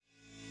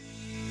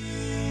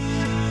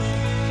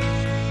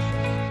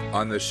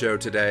On the show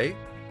today,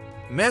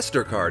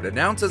 MasterCard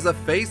announces a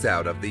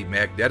phase-out of the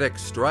magnetic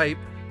stripe.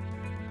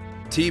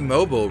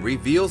 T-Mobile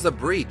reveals a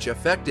breach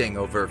affecting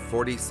over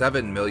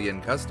 47 million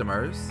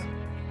customers.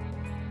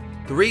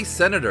 3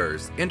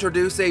 senators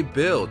introduce a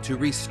bill to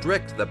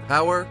restrict the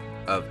power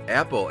of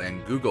Apple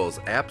and Google's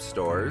app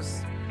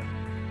stores.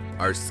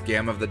 Our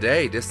scam of the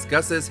day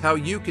discusses how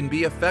you can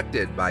be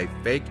affected by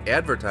fake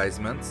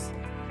advertisements.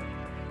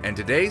 And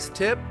today's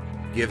tip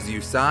gives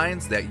you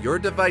signs that your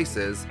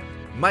devices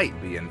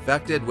might be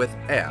infected with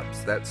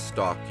apps that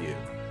stalk you.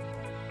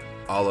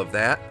 All of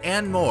that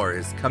and more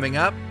is coming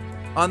up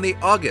on the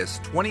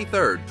August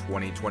 23rd,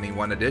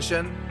 2021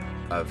 edition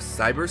of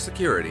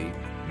Cybersecurity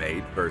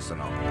Made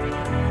Personal.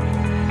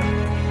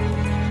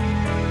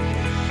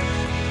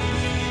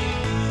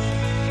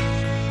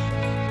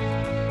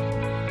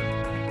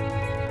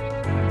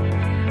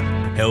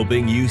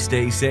 Helping you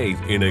stay safe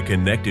in a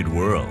connected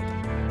world.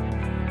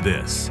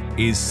 This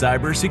is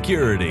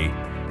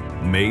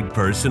Cybersecurity Made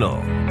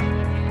Personal.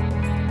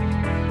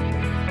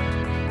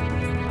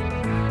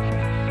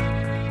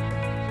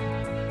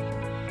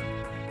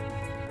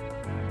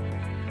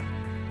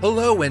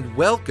 Hello and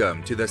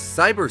welcome to the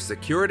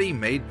Cybersecurity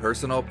Made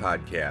Personal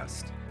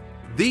podcast,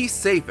 the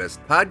safest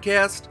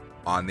podcast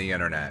on the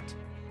internet.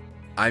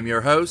 I'm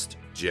your host,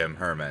 Jim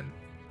Herman.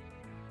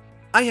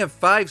 I have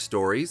 5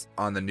 stories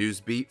on the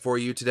news beat for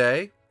you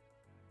today.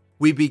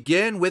 We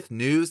begin with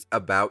news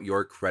about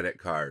your credit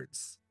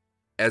cards,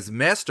 as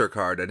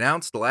MasterCard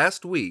announced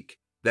last week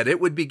that it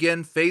would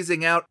begin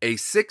phasing out a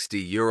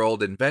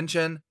 60-year-old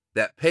invention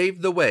that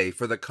paved the way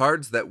for the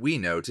cards that we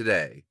know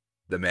today,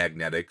 the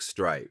magnetic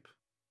stripe.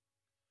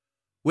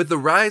 With the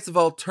rise of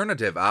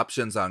alternative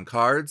options on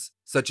cards,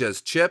 such as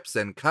chips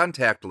and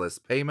contactless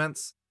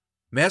payments,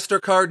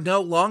 MasterCard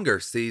no longer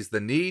sees the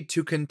need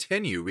to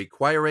continue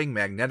requiring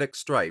magnetic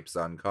stripes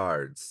on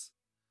cards.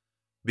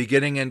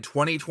 Beginning in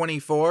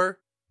 2024,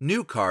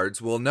 new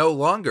cards will no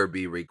longer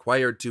be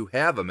required to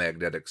have a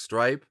magnetic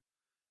stripe,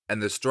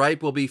 and the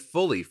stripe will be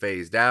fully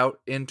phased out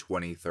in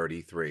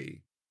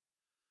 2033.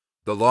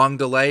 The long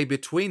delay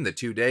between the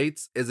two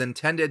dates is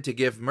intended to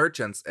give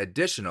merchants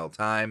additional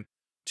time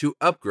to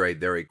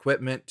upgrade their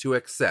equipment to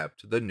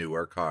accept the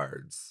newer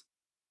cards.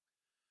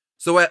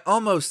 So at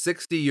almost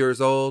 60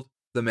 years old,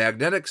 the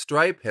magnetic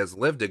stripe has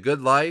lived a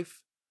good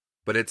life,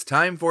 but it's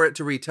time for it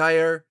to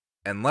retire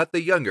and let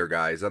the younger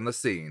guys on the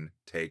scene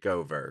take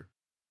over.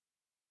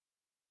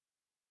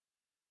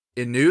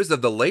 In news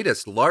of the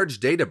latest large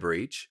data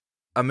breach,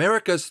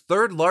 America's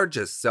third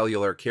largest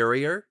cellular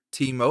carrier,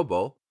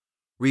 T-Mobile,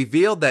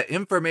 revealed that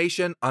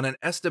information on an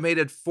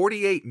estimated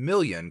 48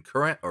 million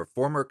current or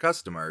former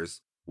customers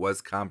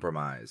was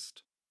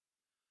compromised.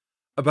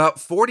 About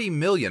 40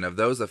 million of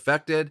those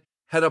affected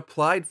had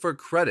applied for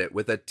credit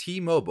with a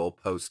T-Mobile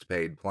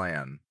postpaid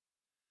plan.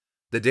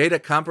 The data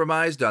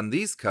compromised on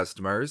these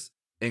customers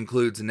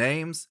includes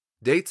names,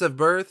 dates of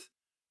birth,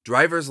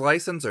 driver's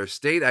license or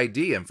state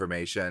ID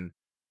information,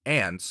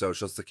 and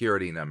social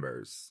security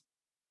numbers.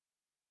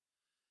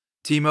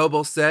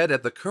 T-Mobile said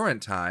at the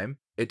current time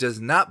it does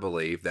not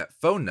believe that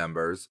phone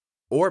numbers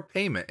or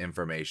payment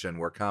information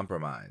were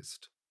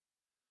compromised.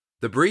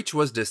 The breach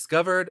was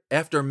discovered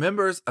after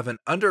members of an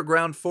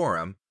underground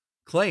forum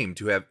claimed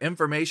to have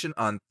information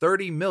on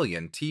 30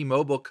 million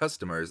T-Mobile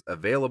customers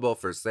available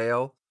for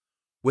sale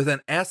with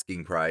an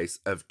asking price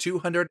of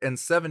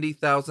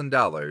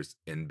 $270,000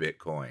 in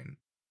Bitcoin.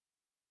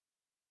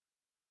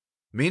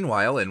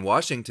 Meanwhile, in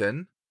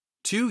Washington,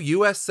 2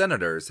 U.S.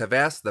 senators have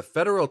asked the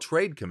Federal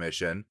Trade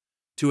Commission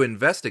to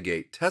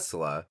investigate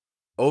Tesla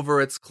over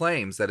its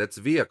claims that its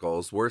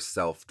vehicles were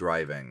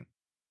self-driving.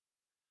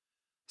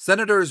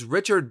 Senators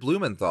Richard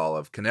Blumenthal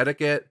of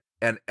Connecticut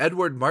and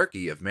Edward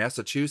Markey of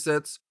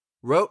Massachusetts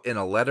wrote in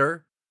a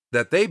letter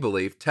that they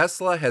believe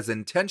Tesla has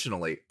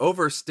intentionally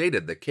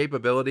overstated the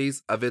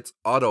capabilities of its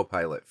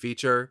autopilot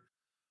feature,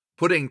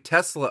 putting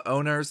Tesla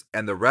owners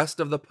and the rest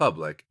of the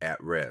public at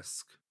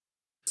risk.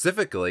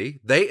 Specifically,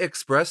 they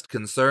expressed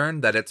concern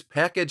that its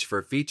package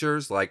for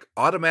features like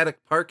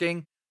automatic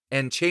parking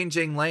and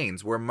changing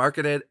lanes were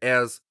marketed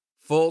as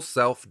full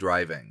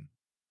self-driving.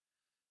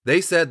 They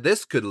said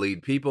this could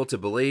lead people to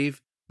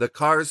believe the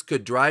cars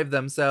could drive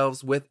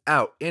themselves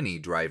without any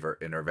driver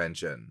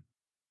intervention.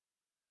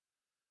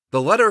 The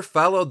letter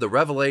followed the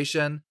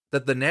revelation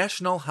that the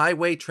National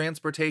Highway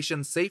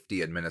Transportation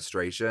Safety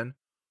Administration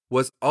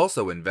was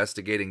also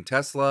investigating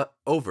Tesla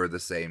over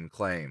the same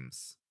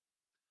claims.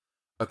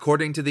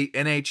 According to the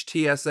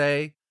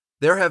NHTSA,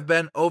 there have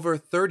been over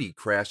 30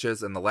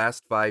 crashes in the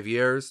last 5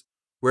 years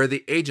where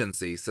the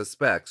agency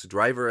suspects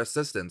driver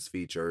assistance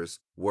features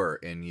were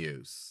in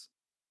use.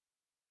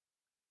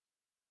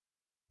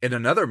 In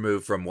another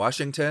move from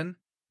Washington,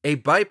 a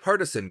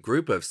bipartisan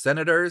group of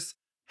senators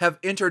have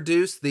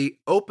introduced the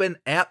Open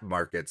App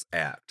Markets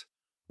Act,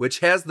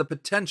 which has the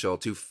potential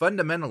to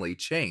fundamentally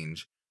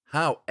change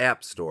how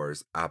app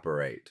stores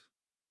operate.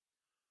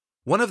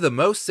 One of the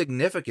most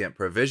significant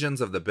provisions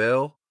of the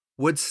bill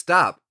would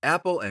stop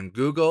Apple and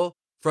Google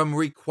from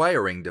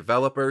requiring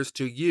developers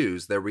to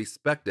use their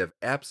respective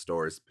app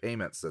store's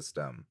payment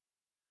system.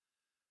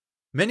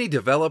 Many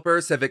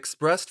developers have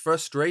expressed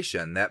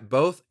frustration that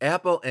both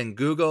Apple and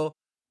Google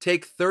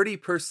take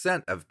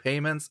 30% of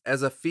payments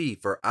as a fee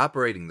for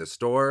operating the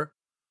store,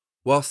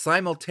 while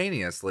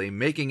simultaneously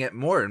making it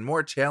more and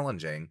more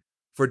challenging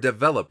for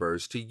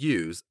developers to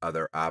use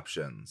other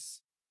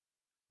options.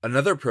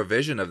 Another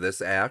provision of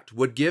this act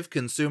would give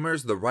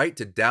consumers the right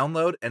to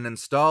download and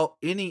install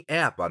any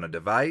app on a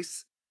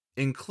device,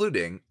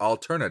 including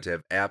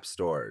alternative app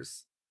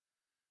stores.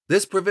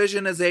 This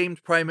provision is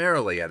aimed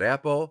primarily at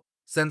Apple,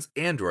 since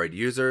Android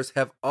users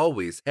have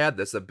always had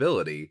this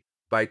ability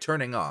by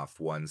turning off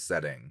one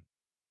setting.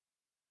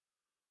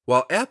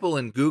 While Apple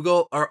and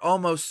Google are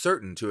almost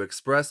certain to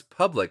express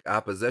public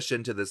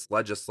opposition to this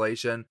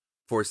legislation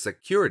for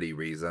security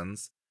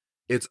reasons,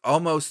 it's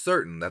almost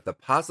certain that the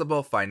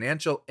possible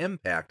financial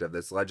impact of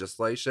this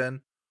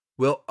legislation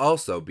will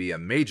also be a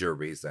major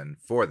reason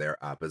for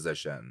their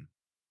opposition.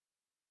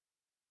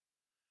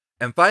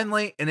 And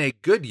finally, in a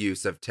good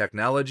use of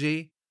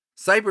technology,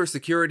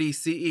 cybersecurity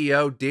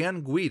CEO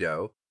Dan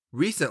Guido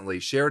recently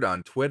shared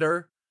on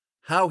Twitter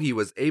how he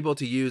was able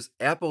to use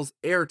Apple's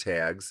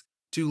AirTags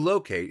to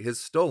locate his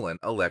stolen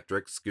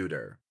electric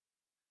scooter.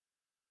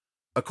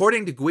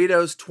 According to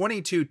Guido's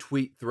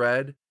 22-tweet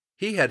thread,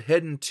 he had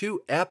hidden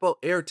 2 Apple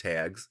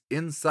AirTags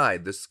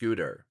inside the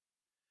scooter.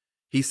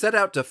 He set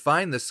out to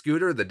find the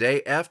scooter the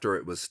day after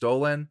it was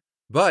stolen,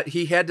 but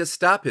he had to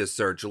stop his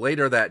search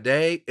later that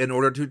day in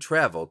order to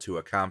travel to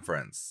a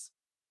conference.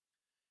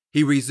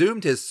 He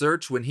resumed his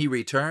search when he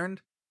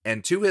returned,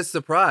 and to his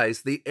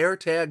surprise, the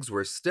AirTags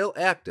were still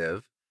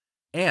active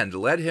and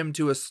led him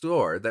to a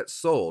store that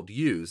sold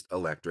used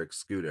electric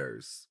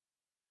scooters.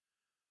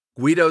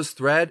 Guido's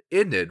thread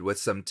ended with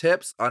some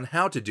tips on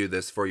how to do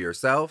this for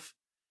yourself,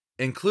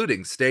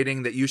 including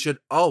stating that you should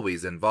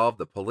always involve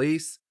the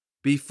police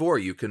before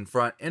you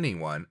confront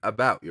anyone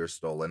about your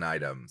stolen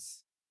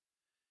items.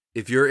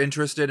 If you're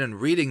interested in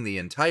reading the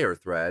entire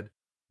thread,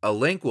 a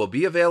link will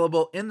be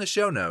available in the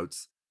show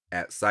notes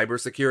at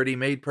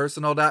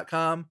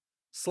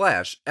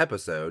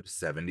cybersecuritymadepersonal.com/episode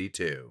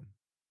 72.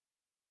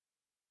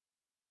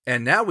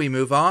 And now we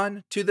move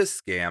on to the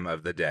scam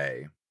of the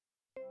day.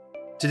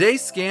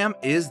 Today's scam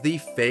is the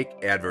fake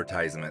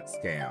advertisement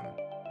scam.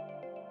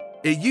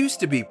 It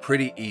used to be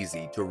pretty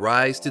easy to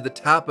rise to the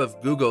top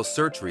of Google's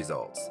search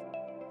results,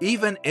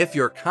 even if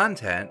your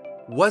content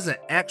wasn't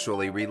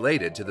actually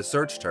related to the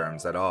search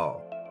terms at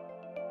all.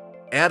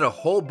 Add a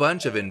whole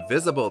bunch of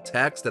invisible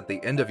text at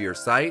the end of your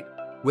site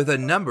with a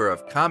number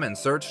of common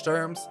search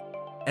terms,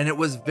 and it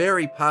was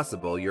very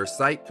possible your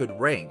site could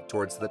rank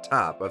towards the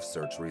top of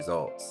search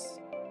results.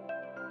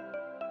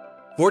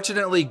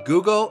 Fortunately,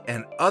 Google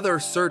and other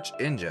search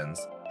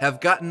engines have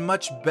gotten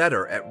much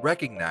better at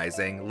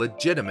recognizing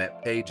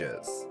legitimate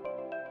pages.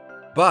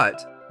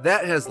 But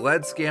that has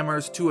led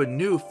scammers to a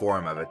new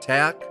form of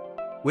attack,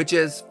 which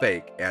is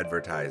fake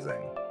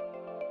advertising.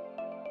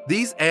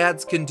 These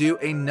ads can do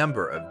a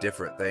number of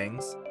different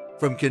things,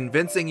 from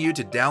convincing you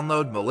to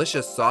download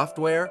malicious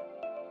software,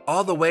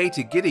 all the way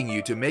to getting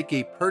you to make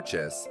a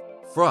purchase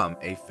from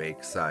a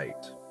fake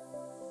site.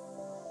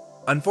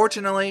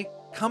 Unfortunately,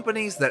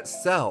 companies that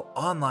sell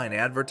online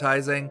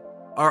advertising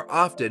are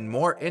often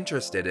more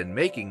interested in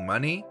making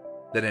money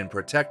than in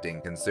protecting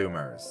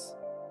consumers.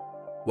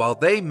 While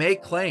they may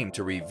claim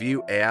to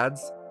review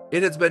ads,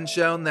 it has been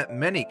shown that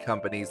many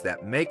companies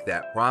that make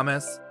that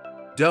promise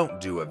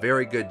don't do a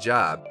very good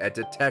job at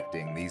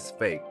detecting these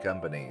fake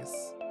companies.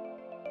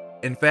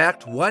 In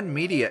fact, one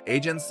media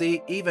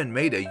agency even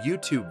made a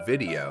YouTube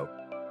video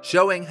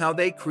showing how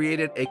they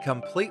created a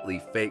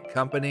completely fake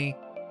company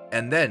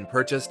and then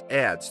purchased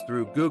ads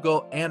through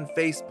Google and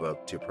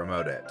Facebook to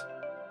promote it.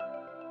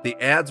 The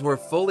ads were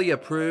fully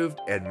approved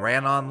and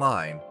ran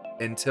online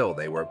until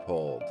they were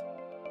pulled.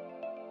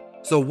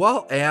 So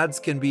while ads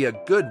can be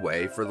a good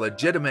way for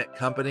legitimate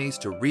companies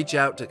to reach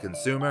out to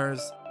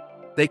consumers,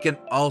 they can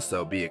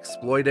also be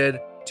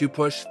exploited to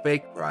push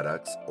fake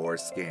products or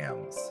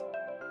scams.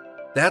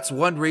 That's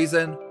one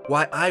reason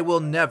why I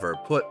will never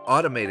put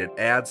automated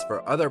ads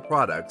for other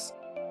products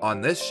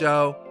on this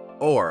show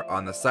or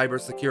on the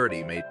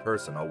Cybersecurity Made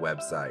Personal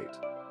website.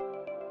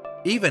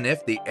 Even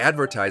if the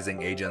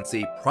advertising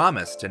agency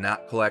promised to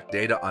not collect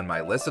data on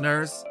my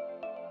listeners,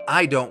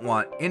 I don't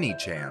want any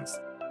chance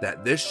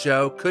that this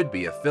show could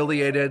be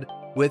affiliated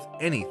with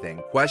anything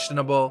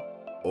questionable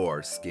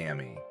or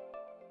scammy.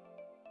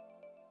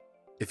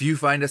 If you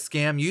find a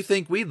scam you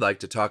think we'd like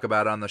to talk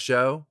about on the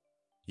show,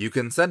 you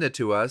can send it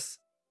to us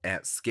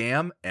at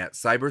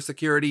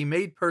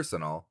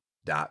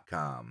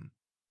scam@cybersecuritymadepersonal.com.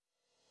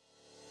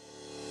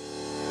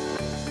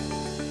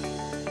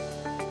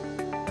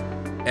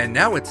 And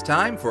now it's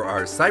time for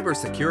our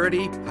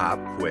cybersecurity pop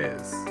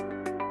quiz.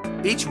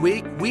 Each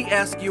week, we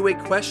ask you a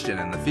question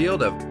in the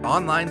field of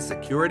online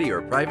security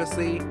or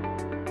privacy,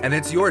 and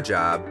it's your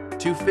job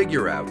to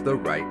figure out the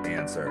right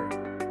answer.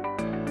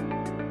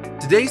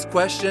 Today's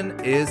question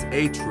is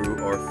a true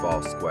or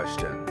false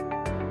question.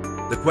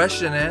 The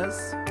question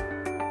is,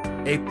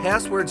 a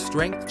password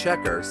strength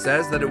checker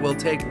says that it will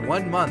take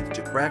 1 month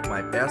to crack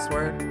my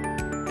password,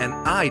 and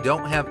I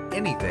don't have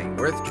anything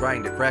worth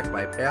trying to crack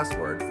my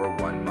password for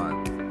 1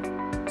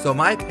 month. So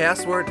my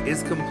password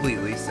is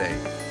completely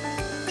safe.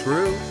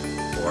 True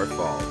or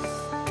false?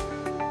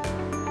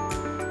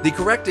 The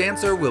correct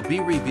answer will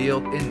be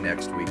revealed in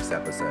next week's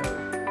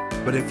episode.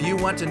 But if you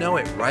want to know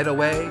it right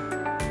away,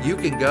 you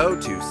can go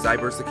to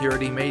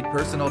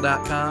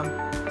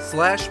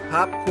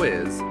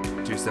cybersecuritymadepersonal.com/pop-quiz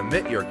to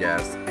submit your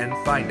guess and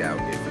find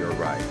out if you're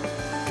right.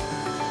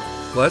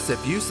 Plus,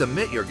 if you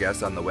submit your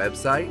guess on the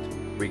website,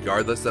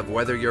 regardless of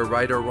whether you're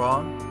right or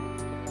wrong,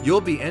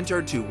 you'll be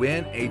entered to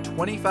win a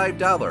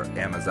 $25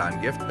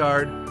 Amazon gift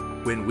card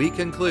when we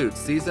conclude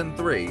Season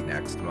 3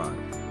 next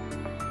month.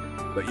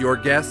 But your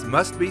guess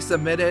must be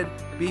submitted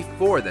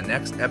before the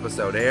next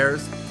episode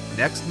airs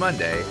next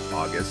Monday,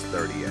 August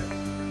 30th.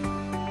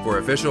 For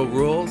official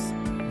rules,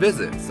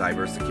 visit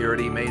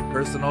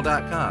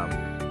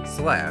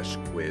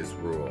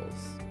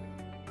cybersecuritymadepersonal.com/quizrules.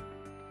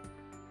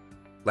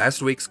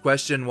 Last week's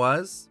question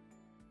was,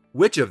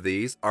 which of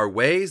these are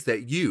ways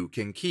that you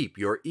can keep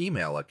your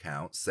email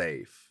account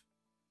safe?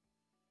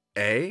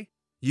 A.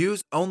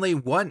 Use only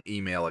one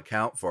email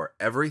account for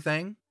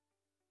everything.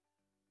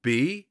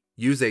 B.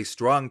 Use a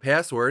strong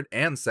password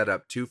and set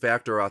up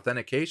two-factor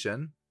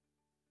authentication.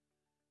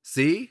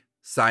 C.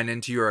 Sign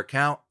into your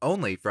account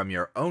only from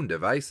your own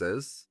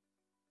devices.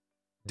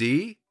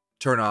 D.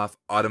 Turn off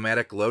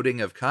automatic loading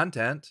of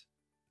content.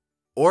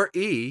 Or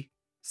E.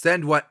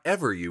 Send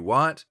whatever you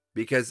want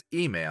because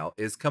email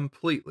is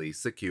completely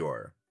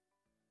secure.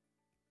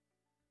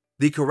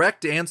 The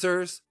correct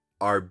answers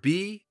are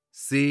B,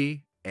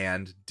 C,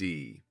 and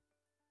D.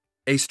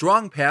 A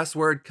strong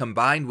password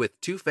combined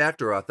with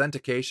two-factor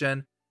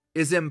authentication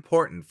is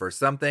important for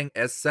something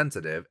as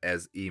sensitive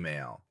as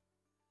email.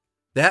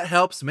 That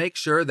helps make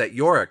sure that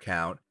your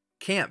account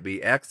can't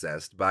be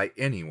accessed by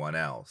anyone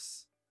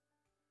else.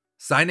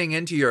 Signing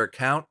into your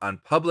account on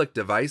public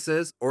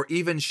devices or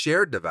even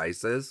shared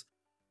devices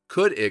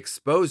could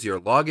expose your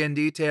login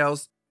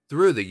details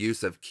through the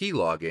use of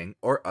keylogging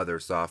or other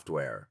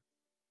software.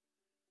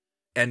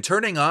 And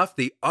turning off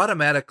the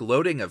automatic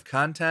loading of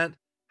content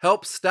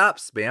helps stop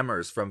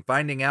spammers from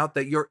finding out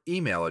that your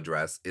email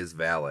address is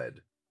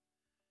valid.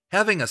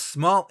 Having a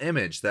small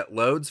image that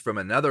loads from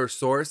another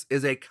source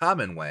is a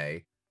common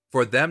way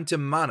for them to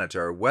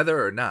monitor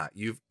whether or not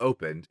you've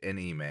opened an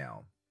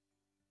email.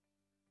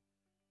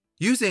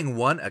 Using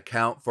one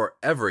account for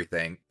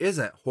everything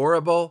isn't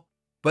horrible,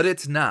 but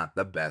it's not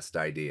the best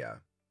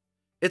idea.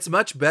 It's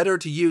much better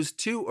to use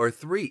 2 or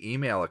 3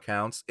 email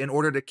accounts in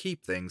order to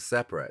keep things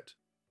separate.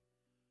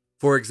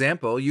 For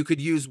example, you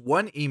could use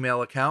one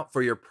email account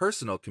for your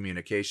personal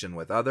communication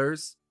with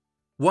others,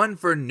 one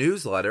for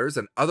newsletters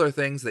and other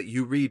things that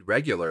you read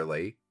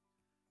regularly,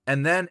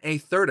 and then a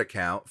third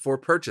account for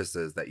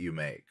purchases that you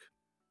make.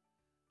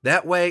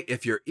 That way,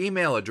 if your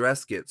email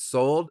address gets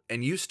sold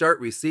and you start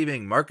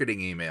receiving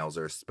marketing emails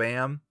or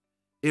spam,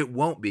 it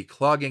won't be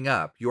clogging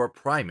up your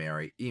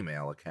primary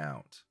email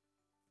account.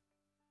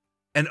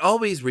 And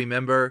always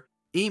remember,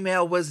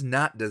 email was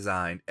not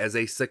designed as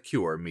a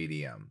secure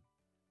medium.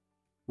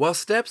 While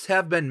steps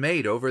have been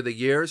made over the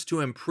years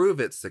to improve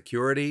its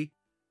security,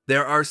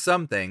 there are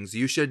some things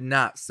you should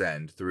not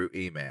send through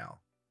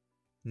email.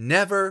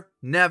 Never,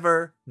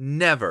 never,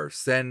 never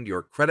send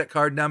your credit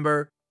card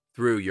number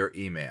through your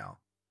email.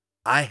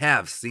 I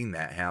have seen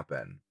that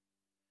happen.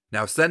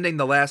 Now, sending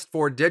the last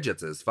 4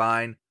 digits is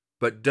fine,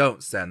 but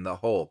don't send the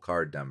whole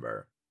card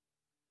number.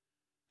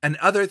 And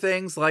other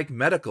things like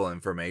medical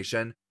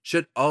information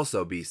should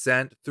also be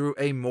sent through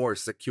a more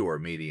secure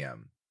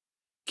medium.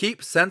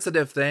 Keep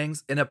sensitive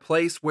things in a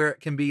place where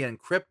it can be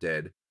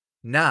encrypted,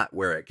 not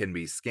where it can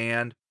be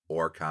scanned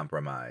or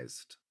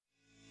compromised.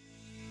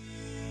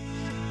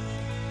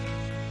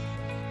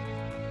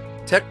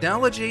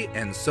 Technology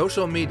and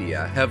social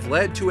media have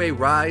led to a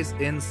rise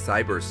in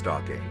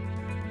cyberstalking,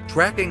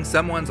 tracking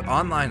someone's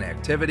online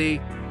activity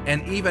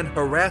and even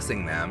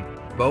harassing them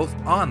both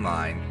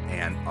online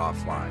and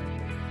offline.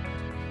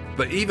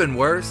 But even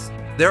worse,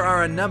 there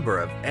are a number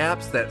of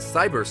apps that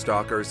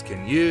cyberstalkers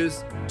can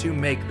use to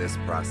make this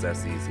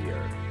process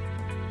easier.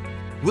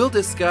 We'll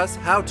discuss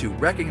how to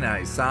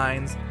recognize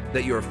signs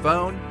that your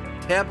phone,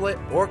 tablet,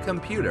 or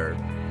computer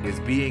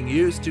is being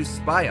used to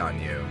spy on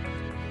you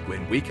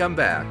when we come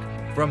back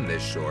from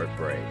this short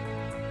break.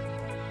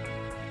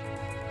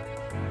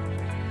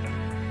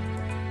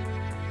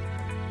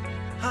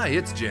 Hi,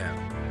 it's Jim.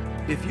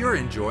 If you're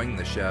enjoying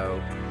the show,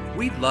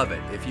 we'd love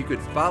it if you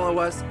could follow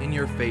us in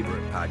your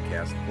favorite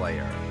podcast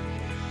player.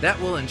 That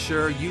will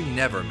ensure you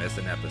never miss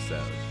an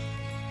episode.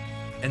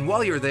 And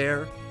while you're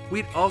there,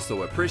 we'd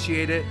also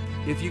appreciate it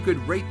if you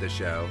could rate the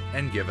show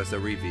and give us a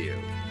review.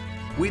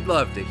 We'd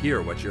love to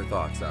hear what your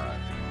thoughts are.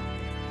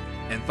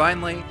 And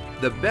finally,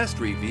 the best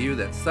review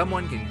that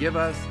someone can give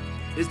us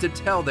is to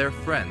tell their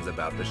friends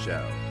about the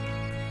show.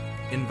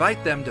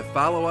 Invite them to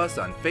follow us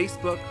on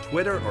Facebook,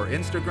 Twitter, or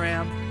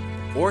Instagram,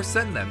 or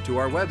send them to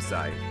our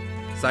website,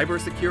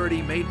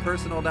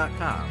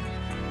 cybersecuritymadepersonal.com,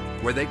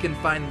 where they can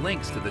find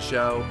links to the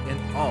show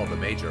in all the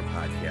major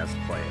podcast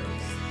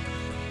players.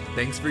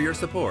 Thanks for your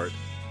support,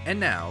 And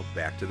now,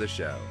 back to the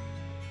show.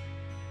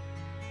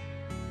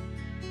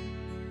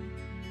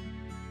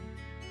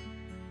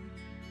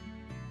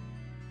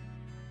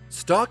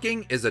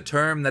 Stalking is a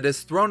term that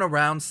is thrown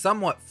around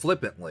somewhat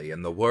flippantly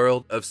in the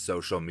world of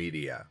social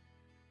media.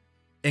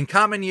 In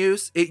common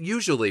use, it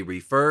usually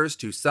refers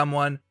to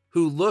someone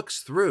who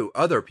looks through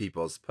other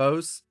people's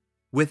posts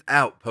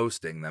without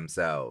posting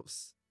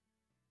themselves.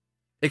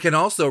 It can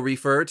also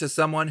refer to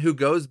someone who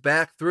goes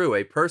back through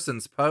a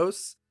person's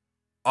posts,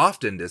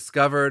 often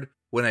discovered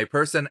when a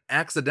person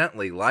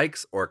accidentally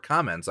likes or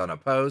comments on a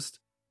post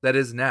that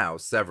is now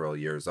several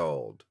years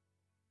old.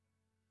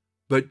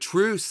 But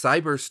true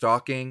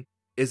cyberstalking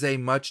is a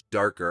much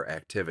darker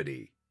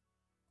activity,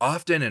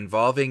 often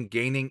involving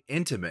gaining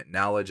intimate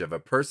knowledge of a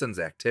person's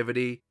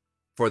activity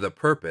for the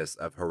purpose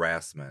of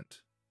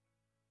harassment.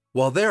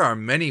 While there are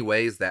many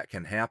ways that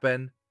can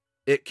happen,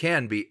 it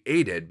can be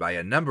aided by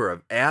a number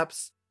of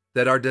apps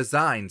that are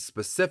designed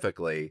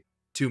specifically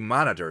to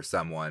monitor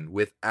someone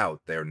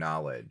without their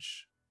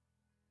knowledge.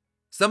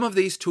 Some of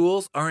these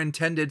tools are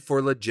intended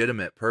for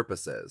legitimate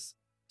purposes,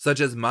 such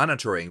as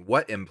monitoring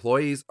what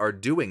employees are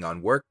doing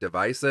on work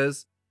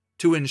devices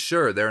to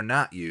ensure they're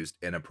not used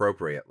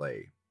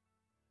inappropriately.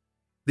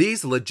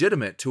 These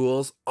legitimate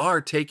tools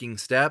are taking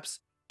steps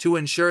to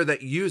ensure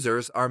that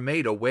users are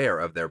made aware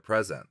of their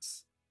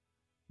presence.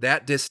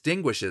 That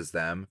distinguishes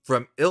them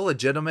from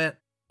illegitimate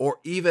or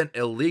even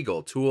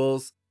illegal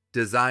tools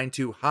designed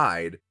to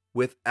hide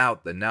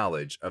without the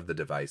knowledge of the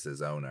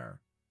device's owner.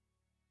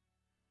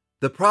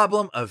 The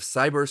problem of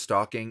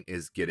cyberstalking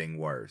is getting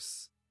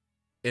worse.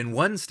 In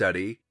one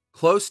study,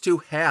 close to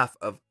half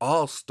of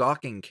all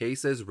stalking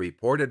cases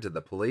reported to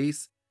the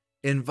police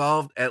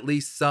involved at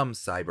least some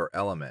cyber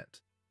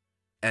element.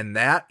 And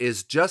that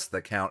is just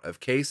the count of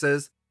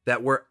cases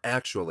that were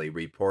actually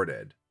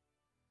reported.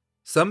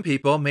 Some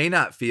people may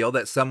not feel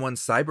that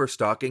someone's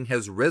cyberstalking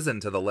has risen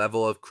to the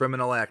level of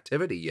criminal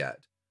activity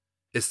yet,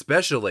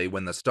 especially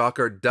when the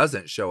stalker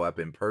doesn't show up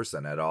in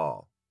person at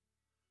all.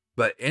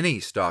 But any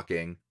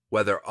stalking,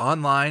 whether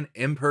online,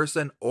 in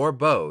person, or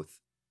both,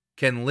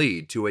 can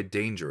lead to a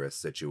dangerous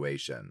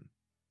situation.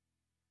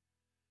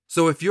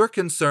 So if you're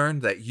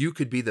concerned that you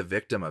could be the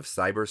victim of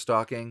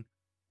cyberstalking,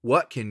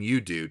 what can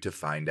you do to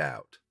find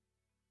out?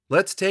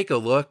 Let's take a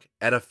look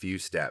at a few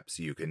steps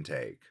you can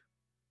take.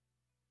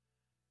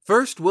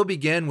 First, we'll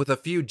begin with a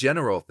few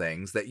general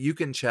things that you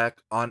can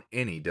check on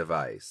any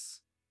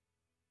device.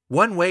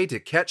 One way to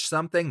catch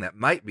something that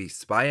might be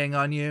spying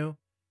on you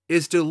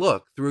is to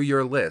look through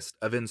your list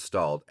of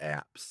installed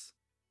apps.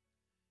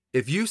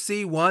 If you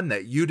see one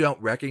that you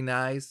don't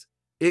recognize,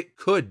 it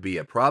could be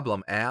a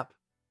problem app,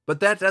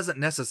 but that doesn't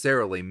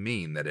necessarily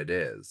mean that it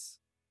is.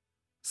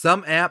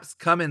 Some apps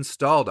come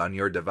installed on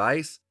your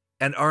device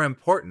and are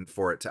important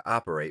for it to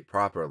operate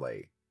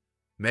properly.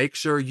 Make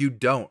sure you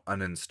don't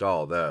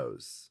uninstall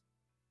those.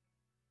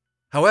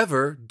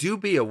 However, do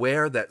be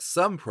aware that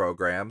some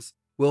programs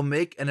will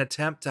make an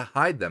attempt to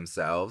hide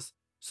themselves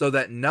so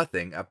that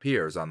nothing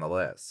appears on the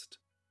list.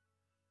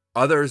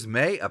 Others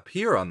may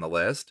appear on the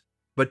list,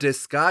 but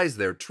disguise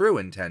their true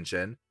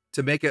intention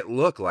to make it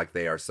look like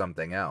they are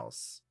something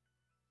else.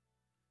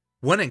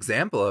 One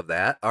example of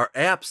that are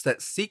apps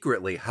that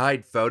secretly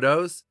hide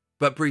photos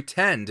but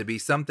pretend to be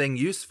something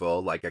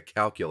useful like a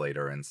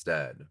calculator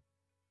instead.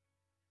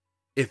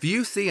 If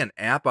you see an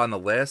app on the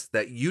list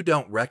that you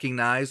don't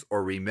recognize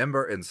or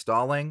remember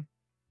installing,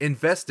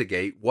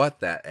 investigate what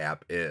that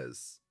app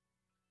is.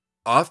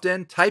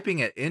 Often, typing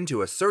it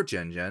into a search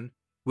engine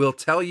will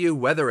tell you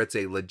whether it's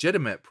a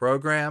legitimate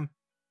program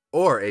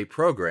or a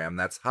program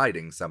that's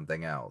hiding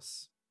something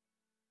else.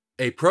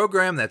 A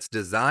program that's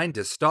designed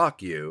to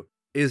stalk you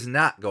is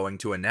not going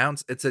to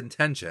announce its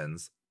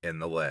intentions in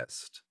the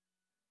list.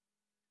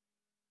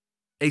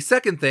 A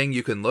second thing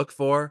you can look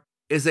for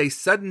is a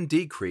sudden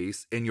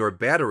decrease in your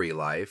battery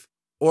life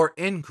or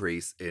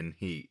increase in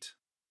heat.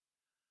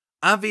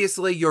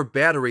 Obviously, your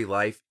battery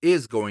life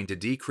is going to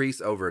decrease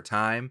over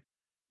time,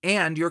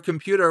 and your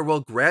computer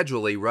will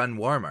gradually run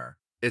warmer,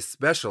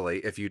 especially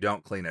if you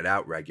don't clean it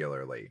out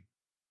regularly.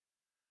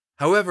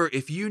 However,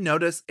 if you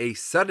notice a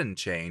sudden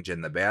change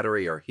in the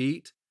battery or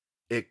heat,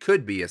 it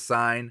could be a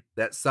sign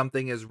that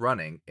something is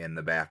running in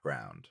the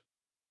background.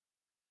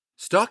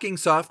 Stalking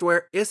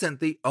software isn't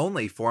the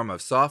only form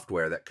of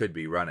software that could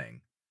be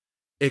running.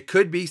 It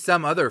could be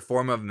some other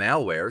form of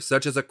malware,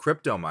 such as a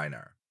crypto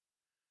miner.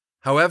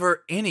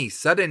 However, any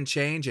sudden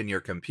change in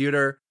your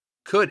computer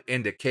could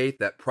indicate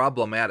that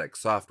problematic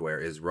software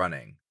is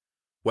running,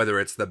 whether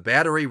it's the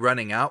battery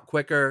running out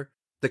quicker,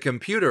 the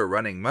computer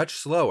running much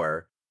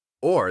slower,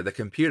 or the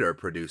computer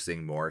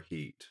producing more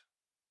heat.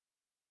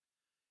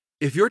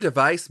 If your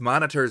device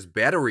monitors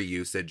battery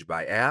usage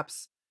by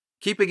apps,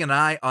 keeping an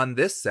eye on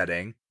this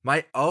setting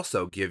might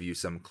also give you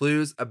some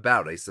clues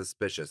about a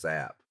suspicious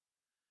app.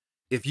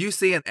 If you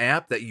see an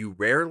app that you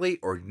rarely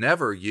or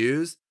never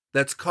use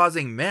that's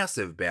causing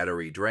massive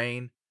battery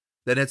drain,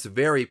 then it's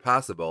very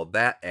possible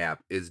that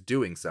app is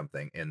doing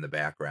something in the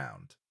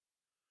background.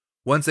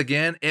 Once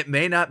again, it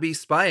may not be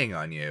spying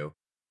on you,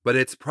 but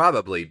it's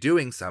probably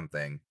doing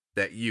something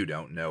that you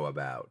don't know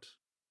about.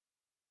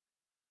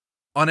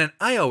 On an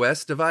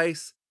iOS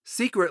device,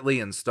 secretly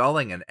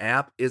installing an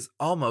app is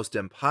almost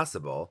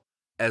impossible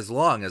as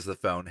long as the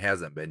phone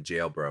hasn't been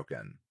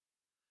jailbroken.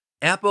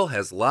 Apple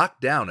has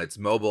locked down its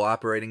mobile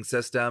operating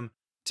system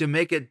to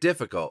make it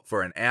difficult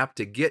for an app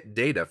to get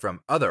data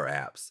from other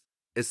apps,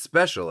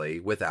 especially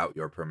without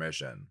your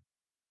permission.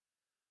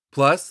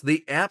 Plus,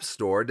 the App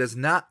Store does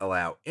not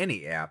allow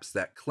any apps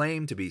that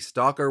claim to be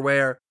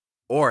stalkerware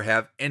or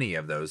have any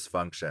of those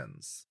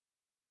functions.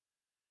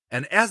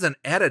 And as an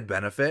added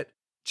benefit,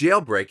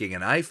 jailbreaking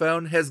an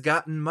iPhone has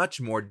gotten much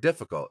more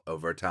difficult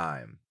over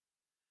time.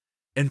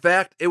 In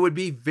fact, it would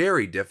be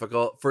very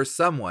difficult for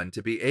someone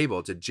to be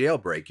able to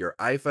jailbreak your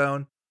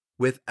iPhone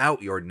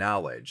without your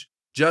knowledge,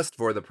 just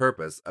for the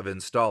purpose of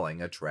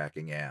installing a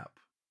tracking app.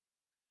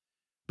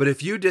 But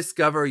if you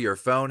discover your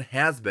phone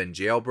has been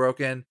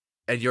jailbroken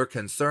and you're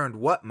concerned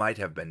what might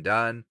have been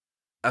done,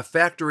 a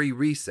factory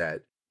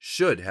reset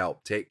should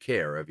help take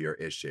care of your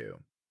issue.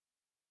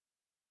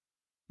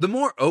 The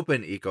more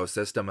open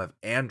ecosystem of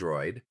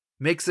Android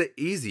makes it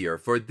easier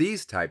for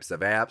these types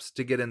of apps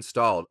to get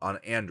installed on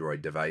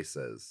Android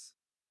devices.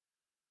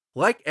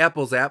 Like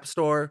Apple's App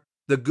Store,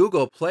 the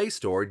Google Play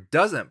Store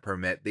doesn't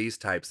permit these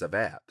types of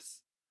apps.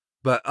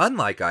 But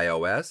unlike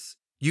iOS,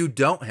 you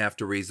don't have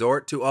to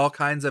resort to all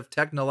kinds of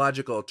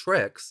technological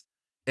tricks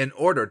in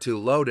order to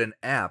load an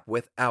app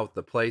without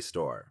the Play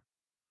Store.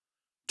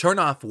 Turn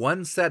off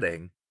one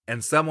setting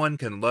and someone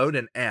can load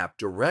an app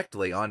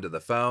directly onto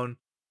the phone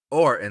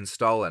or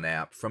install an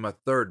app from a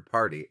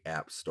third-party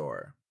app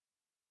store.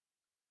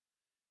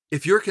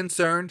 If you're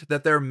concerned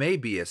that there may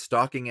be a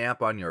stalking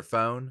app on your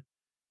phone,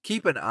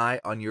 keep an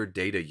eye on your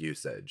data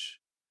usage.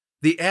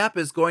 The app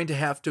is going to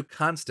have to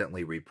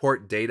constantly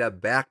report data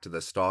back to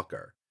the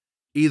stalker,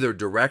 either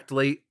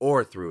directly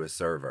or through a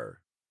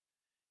server.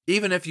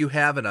 Even if you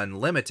have an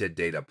unlimited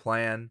data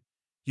plan,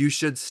 you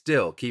should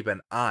still keep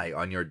an eye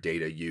on your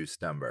data use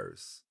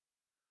numbers.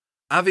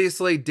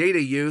 Obviously,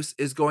 data use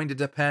is going to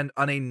depend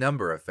on a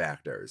number of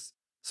factors,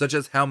 such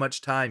as how much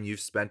time you've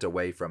spent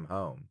away from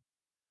home.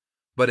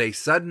 But a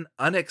sudden,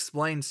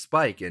 unexplained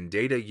spike in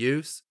data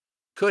use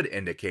could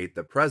indicate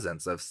the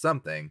presence of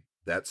something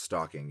that's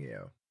stalking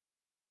you.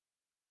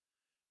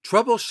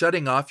 Trouble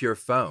shutting off your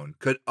phone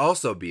could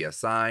also be a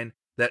sign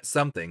that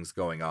something's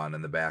going on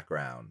in the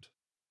background.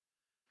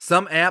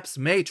 Some apps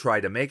may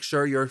try to make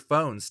sure your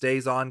phone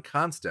stays on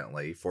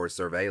constantly for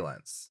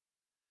surveillance.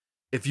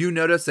 If you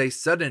notice a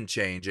sudden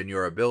change in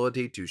your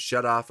ability to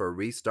shut off or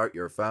restart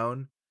your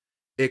phone,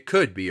 it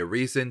could be a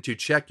reason to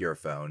check your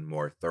phone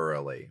more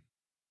thoroughly.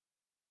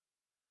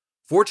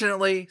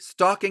 Fortunately,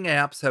 stalking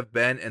apps have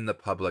been in the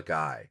public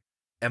eye,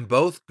 and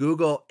both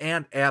Google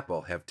and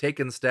Apple have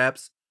taken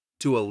steps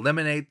to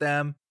eliminate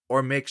them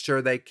or make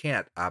sure they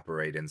can't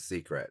operate in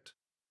secret.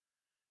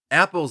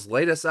 Apple's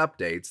latest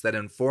updates that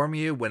inform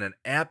you when an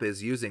app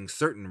is using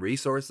certain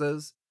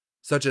resources,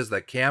 such as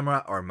the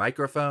camera or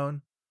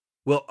microphone,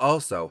 will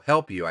also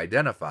help you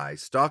identify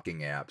stalking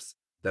apps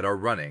that are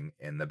running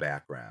in the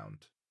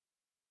background.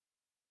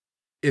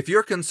 If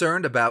you're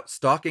concerned about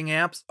stalking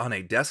apps on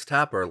a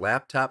desktop or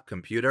laptop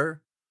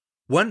computer,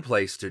 one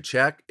place to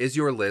check is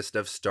your list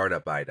of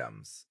startup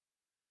items.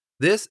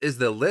 This is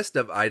the list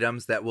of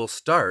items that will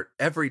start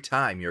every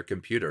time your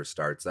computer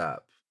starts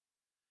up.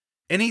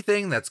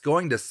 Anything that's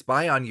going to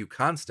spy on you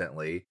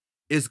constantly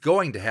is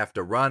going to have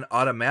to run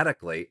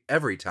automatically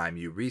every time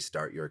you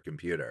restart your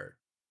computer.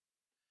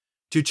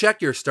 To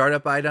check your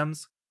startup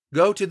items,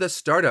 go to the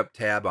Startup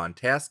tab on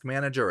Task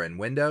Manager in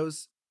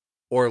Windows,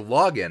 or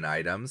Login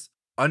items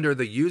under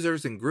the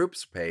Users and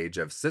Groups page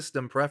of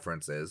System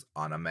Preferences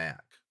on a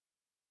Mac.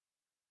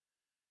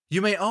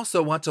 You may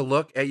also want to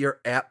look at your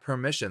App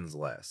Permissions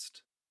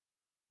list.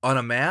 On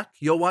a Mac,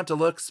 you'll want to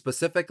look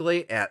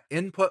specifically at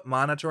Input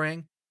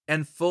Monitoring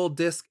and Full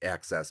Disk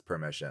Access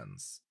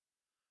permissions.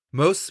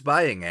 Most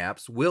spying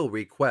apps will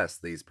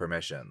request these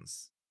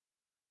permissions.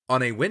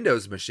 On a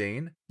Windows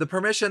machine, the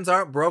permissions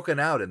aren't broken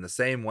out in the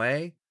same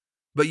way,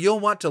 but you'll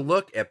want to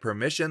look at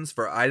permissions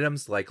for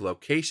items like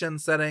location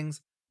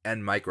settings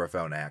and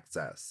microphone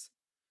access.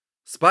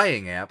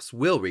 Spying apps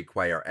will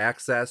require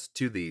access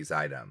to these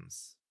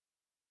items.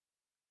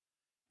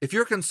 If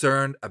you're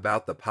concerned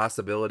about the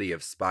possibility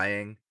of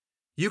spying,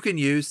 you can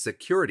use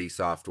security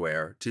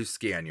software to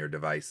scan your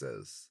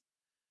devices.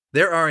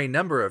 There are a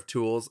number of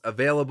tools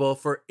available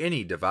for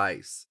any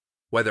device,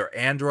 whether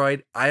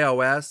Android,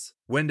 iOS,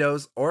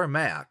 Windows, or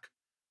Mac,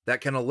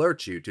 that can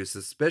alert you to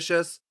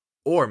suspicious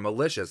or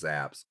malicious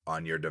apps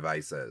on your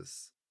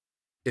devices.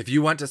 If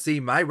you want to see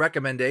my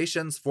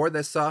recommendations for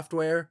this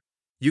software,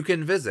 you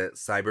can visit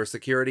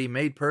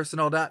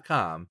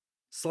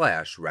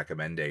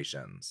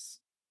cybersecuritymadepersonal.com/recommendations.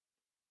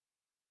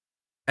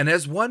 And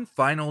as one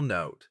final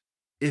note,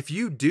 if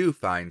you do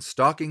find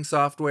stalking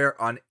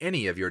software on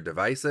any of your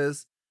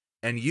devices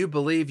and you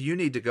believe you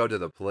need to go to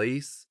the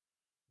police,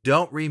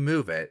 don't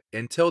remove it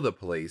until the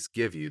police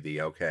give you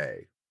the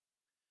okay.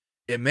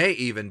 It may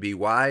even be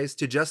wise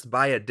to just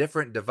buy a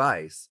different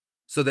device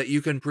so that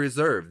you can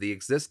preserve the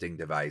existing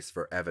device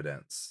for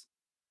evidence.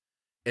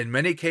 In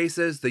many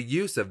cases, the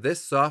use of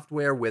this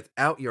software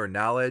without your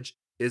knowledge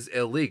is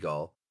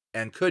illegal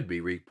and could be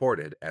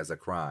reported as a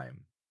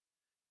crime.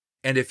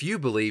 And if you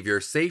believe your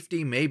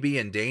safety may be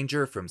in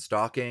danger from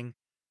stalking,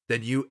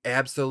 then you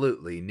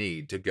absolutely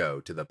need to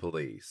go to the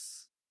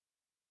police.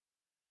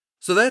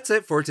 So that's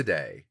it for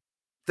today.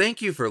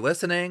 Thank you for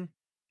listening,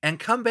 and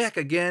come back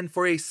again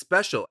for a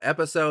special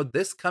episode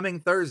this coming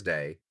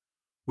Thursday,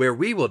 where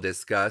we will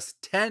discuss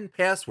 10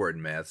 password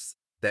myths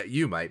that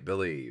you might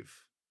believe.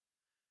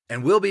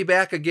 And we'll be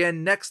back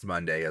again next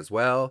Monday as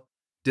well,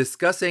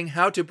 discussing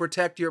how to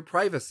protect your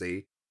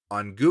privacy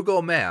on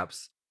Google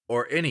Maps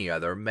or any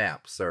other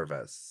map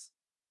service.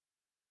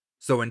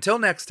 So until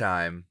next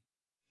time,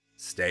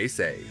 stay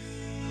safe.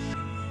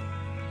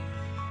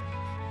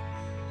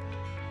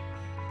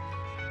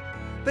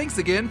 Thanks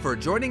again for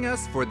joining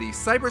us for the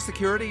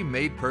Cybersecurity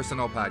Made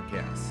Personal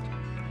podcast.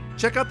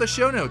 Check out the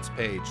show notes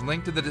page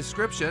linked in the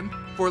description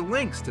for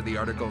links to the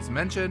articles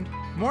mentioned,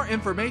 more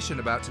information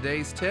about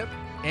today's tip,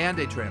 and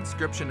a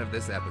transcription of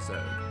this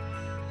episode.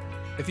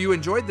 If you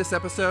enjoyed this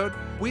episode,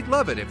 we'd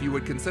love it if you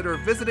would consider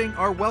visiting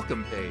our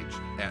welcome page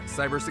at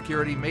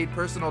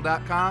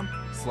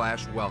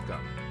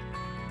cybersecuritymadepersonal.com/welcome.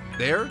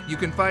 There, you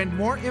can find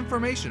more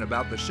information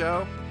about the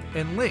show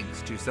and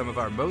links to some of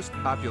our most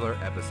popular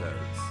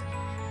episodes.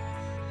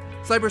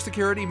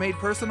 Cybersecurity Made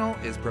Personal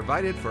is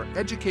provided for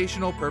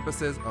educational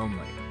purposes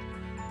only.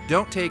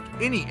 Don't take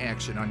any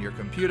action on your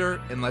computer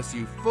unless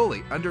you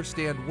fully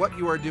understand what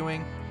you are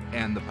doing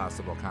and the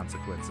possible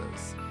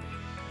consequences.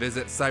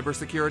 Visit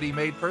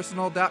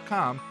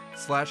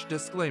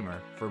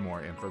cybersecuritymadepersonal.com/disclaimer for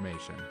more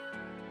information.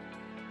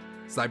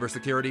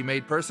 Cybersecurity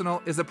Made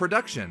Personal is a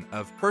production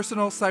of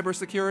Personal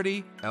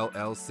Cybersecurity,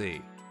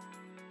 LLC.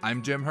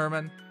 I'm Jim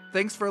Herman.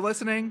 Thanks for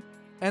listening,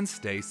 and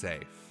stay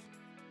safe.